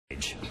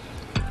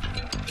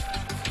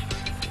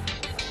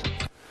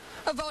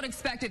A vote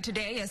expected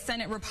today as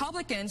Senate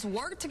Republicans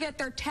work to get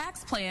their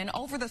tax plan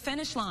over the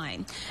finish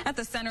line. At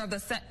the center of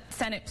the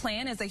Senate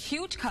plan is a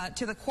huge cut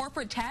to the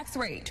corporate tax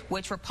rate,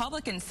 which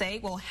Republicans say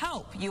will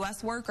help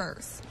U.S.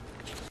 workers.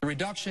 The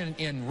reduction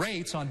in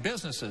rates on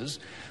businesses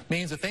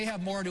means that they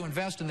have more to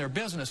invest in their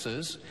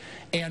businesses,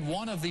 and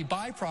one of the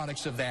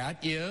byproducts of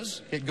that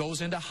is it goes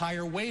into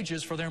higher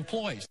wages for their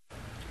employees.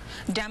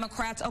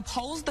 Democrats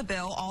oppose the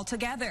bill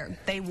altogether.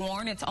 They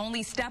warn it's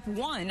only step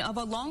one of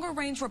a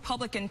longer-range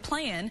Republican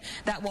plan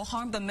that will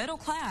harm the middle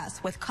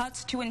class with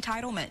cuts to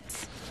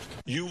entitlements.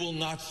 You will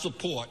not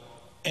support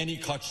any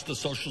cuts to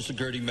Social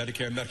Security,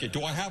 Medicare, and Medicaid.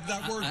 Do I have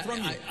that word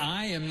from you?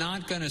 I am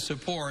not going to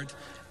support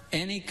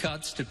any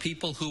cuts to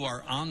people who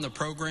are on the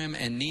program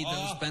and need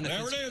those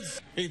benefits. There it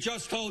is. He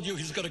just told you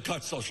he's going to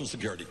cut Social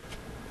Security.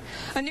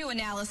 A new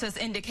analysis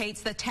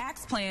indicates the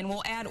tax plan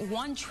will add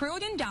 $1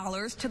 trillion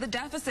to the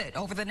deficit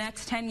over the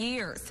next 10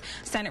 years.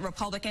 Senate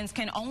Republicans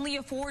can only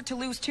afford to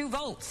lose 2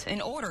 votes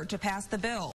in order to pass the bill.